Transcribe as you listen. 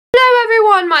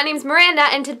everyone, my name's Miranda,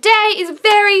 and today is a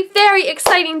very, very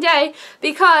exciting day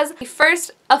because the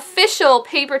first official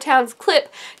Paper Towns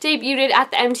clip debuted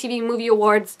at the MTV Movie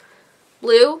Awards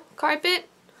blue carpet.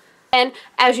 And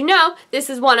as you know, this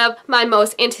is one of my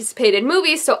most anticipated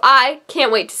movies, so I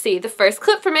can't wait to see the first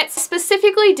clip from it.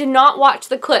 Specifically, did not watch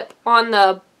the clip on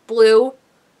the blue,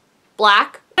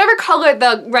 black, whatever color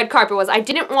the red carpet was. I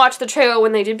didn't watch the trailer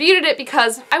when they debuted it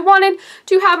because I wanted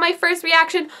to have my first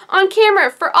reaction on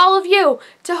camera for all of you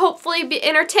to hopefully be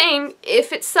entertained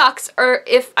if it sucks or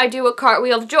if I do a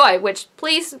cartwheel of joy, which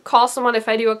please call someone if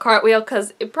I do a cartwheel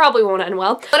because it probably won't end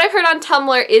well. What I've heard on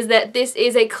Tumblr is that this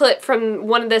is a clip from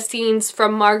one of the scenes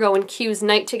from Margot and Q's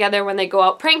night together when they go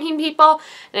out pranking people,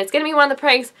 and it's going to be one of the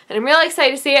pranks, and I'm really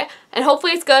excited to see it, and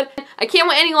hopefully it's good. I can't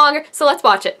wait any longer, so let's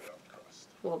watch it.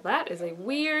 Well, that is a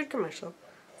weird commercial.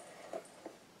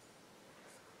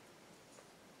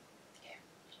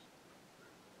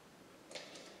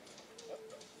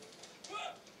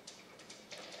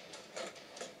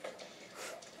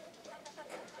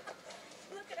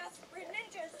 Look at us, we're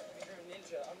ninjas. You're a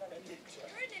ninja, I'm not a ninja.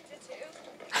 You're a ninja too.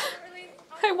 Really?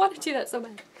 I want to do that so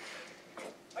bad.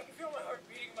 I can feel my heart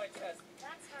beating in my chest.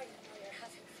 That's how you know you're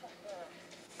having fun.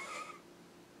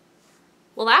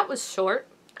 Well, that was short.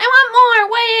 I want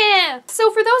more! Way! So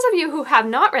for those of you who have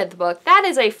not read the book, that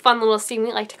is a fun little scene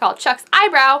we like to call Chuck's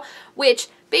Eyebrow, which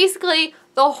basically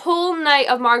the whole night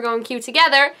of Margot and Q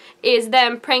together is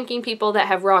them pranking people that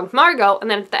have wronged Margot,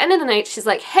 and then at the end of the night she's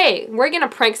like, hey, we're gonna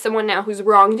prank someone now who's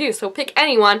wronged you, so pick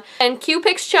anyone. And Q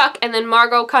picks Chuck, and then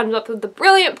Margot comes up with the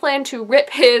brilliant plan to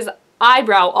rip his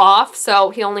eyebrow off, so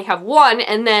he only have one,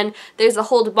 and then there's a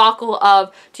whole debacle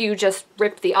of, do you just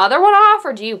rip the other one off,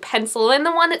 or do you pencil in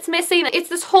the one that's missing? It's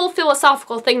this whole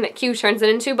philosophical thing that Q turns it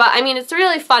into, but I mean, it's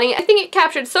really funny. I think it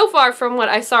captured so far from what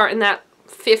I saw in that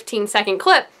 15-second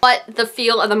clip what the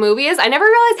feel of the movie is. I never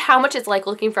realized how much it's like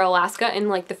Looking for Alaska and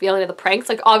like the feeling of the pranks.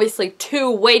 Like obviously two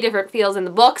way different feels in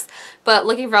the books, but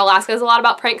Looking for Alaska is a lot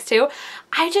about pranks too.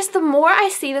 The more I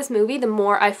see this movie, the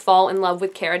more I fall in love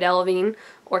with Cara Delevingne,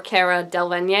 or Cara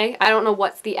Delevingne. I don't know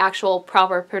what's the actual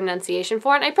proper pronunciation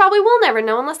for it, and I probably will never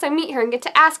know unless I meet her and get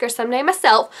to ask her someday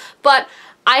myself, but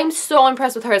I'm so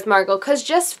impressed with her as Margot, because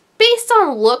just based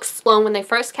on looks alone when they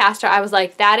first cast her, I was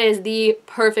like, that is the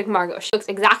perfect Margot. She looks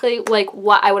exactly like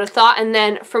what I would have thought, and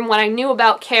then from what I knew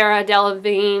about Cara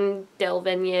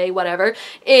Delevingne, whatever,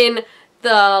 in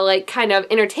the like kind of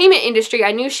entertainment industry,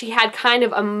 I knew she had kind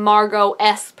of a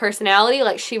Margot-esque personality.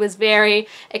 Like she was very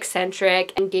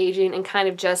eccentric, engaging, and kind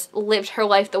of just lived her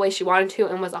life the way she wanted to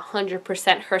and was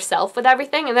 100% herself with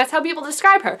everything, and that's how people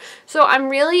describe her. So I'm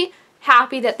really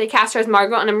happy that they cast her as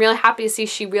Margot, and I'm really happy to see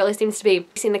she really seems to be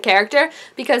seeing the character,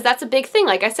 because that's a big thing.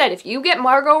 Like I said, if you get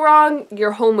Margot wrong,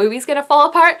 your whole movie's gonna fall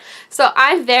apart. So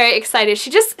I'm very excited.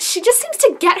 She just seems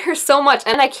to get her so much,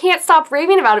 and I can't stop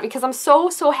raving about it because I'm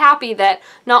so happy that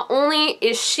not only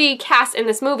is she cast in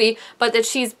this movie, but that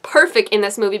she's perfect in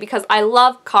this movie, because I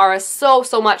love Cara so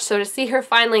much. So to see her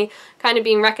finally kind of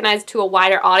being recognized to a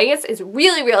wider audience is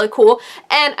really cool.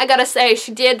 And I gotta say,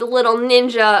 she did the little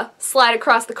ninja slide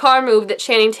across the car move that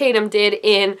Channing Tatum did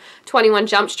in 21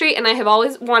 Jump Street, and I have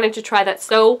always wanted to try that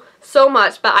so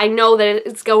much, but I know that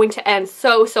it's going to end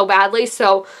so badly,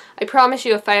 so I promise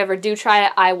you if I ever do try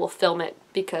it, I will film it,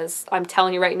 because I'm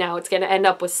telling you right now, it's going to end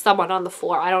up with someone on the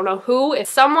floor. I don't know who. If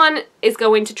someone is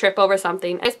going to trip over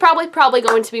something, it's probably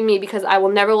going to be me, because I will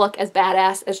never look as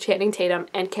badass as Channing Tatum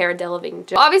and Cara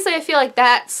Delevingne. Obviously, I feel like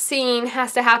that scene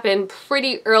has to happen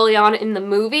pretty early on in the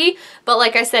movie, but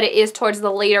like I said, it is towards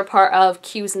the later part of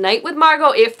Q's night with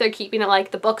Margot, if they're keeping it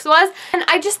like the books was. And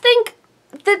I just think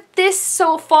that this,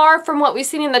 so far from what we've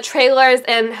seen in the trailers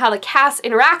and how the cast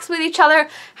interacts with each other,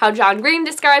 how John Green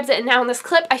describes it, and now in this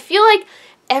clip, I feel like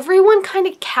everyone kind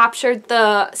of captured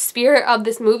the spirit of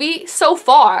this movie so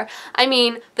far. I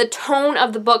mean, the tone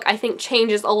of the book, I think,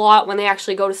 changes a lot when they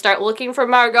actually go to start looking for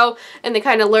Margot and they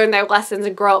kind of learn their lessons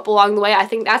and grow up along the way. I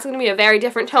think that's going to be a very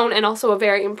different tone and also a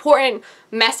very important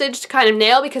message to kind of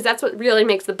nail, because that's what really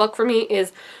makes the book for me,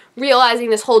 is realizing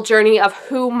this whole journey of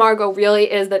who Margot really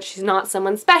is, that she's not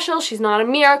someone special, she's not a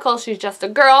miracle, she's just a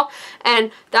girl, and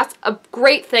that's a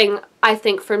great thing, I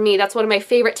think, for me. That's one of my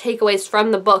favorite takeaways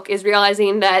from the book, is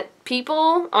realizing that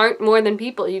people aren't more than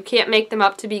people. You can't make them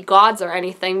up to be gods or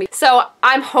anything. So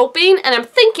I'm hoping, and I'm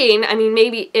thinking, I mean,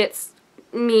 maybe it's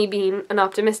me being an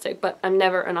optimistic, but I'm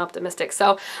never an optimistic.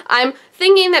 So I'm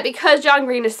thinking that because John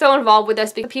Green is so involved with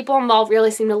this, because people involved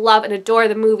really seem to love and adore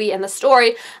the movie and the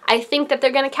story, I think that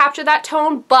they're going to capture that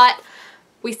tone, but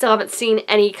we still haven't seen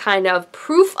any kind of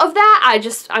proof of that.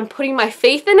 I'm putting my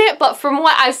faith in it, but from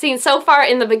what I've seen so far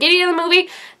in the beginning of the movie,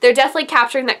 they're definitely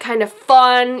capturing that kind of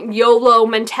fun, YOLO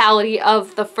mentality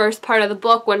of the first part of the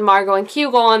book when Margot and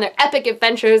Q go on their epic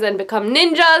adventures and become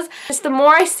ninjas. Just the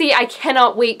more I see, I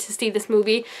cannot wait to see this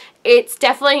movie. It's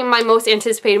definitely my most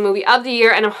anticipated movie of the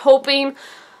year, and I'm hoping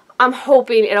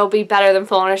it'll be better than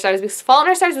Fault in Our Stars, because Fault in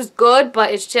Our Stars was good,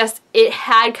 but it's just, it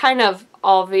had kind of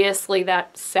obviously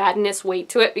that sadness weight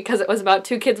to it because it was about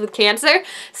 2 kids with cancer.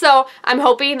 So I'm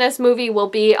hoping this movie will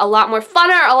be a lot more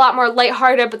funner, a lot more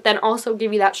lighthearted, but then also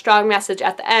give you that strong message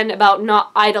at the end about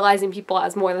not idolizing people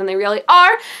as more than they really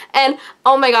are. And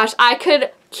oh my gosh, I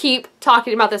could keep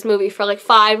talking about this movie for like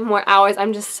 5 more hours.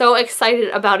 I'm just so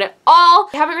excited about it all.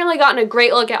 I haven't really gotten a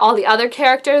great look at all the other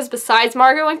characters besides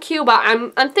Margot and Q, but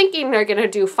I'm thinking they're gonna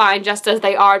do fine just as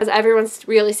they are, because everyone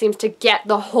really seems to get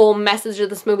the whole message of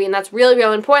this movie, and that's really,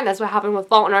 really important. That's what happened with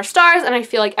Fault in Our Stars, and I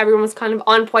feel like everyone was kind of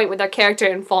on point with their character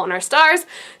in Fault in Our Stars.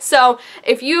 So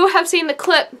if you have seen the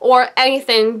clip or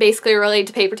anything basically related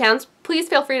to Paper Towns, please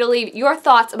feel free to leave your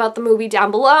thoughts about the movie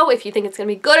down below, if you think it's going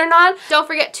to be good or not. Don't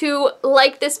forget to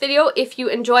like this video if you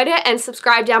enjoyed it, and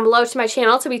subscribe down below to my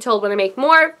channel to be told when I make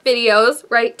more videos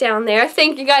right down there.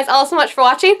 Thank you guys all so much for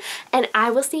watching, and I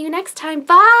will see you next time.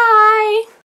 Bye!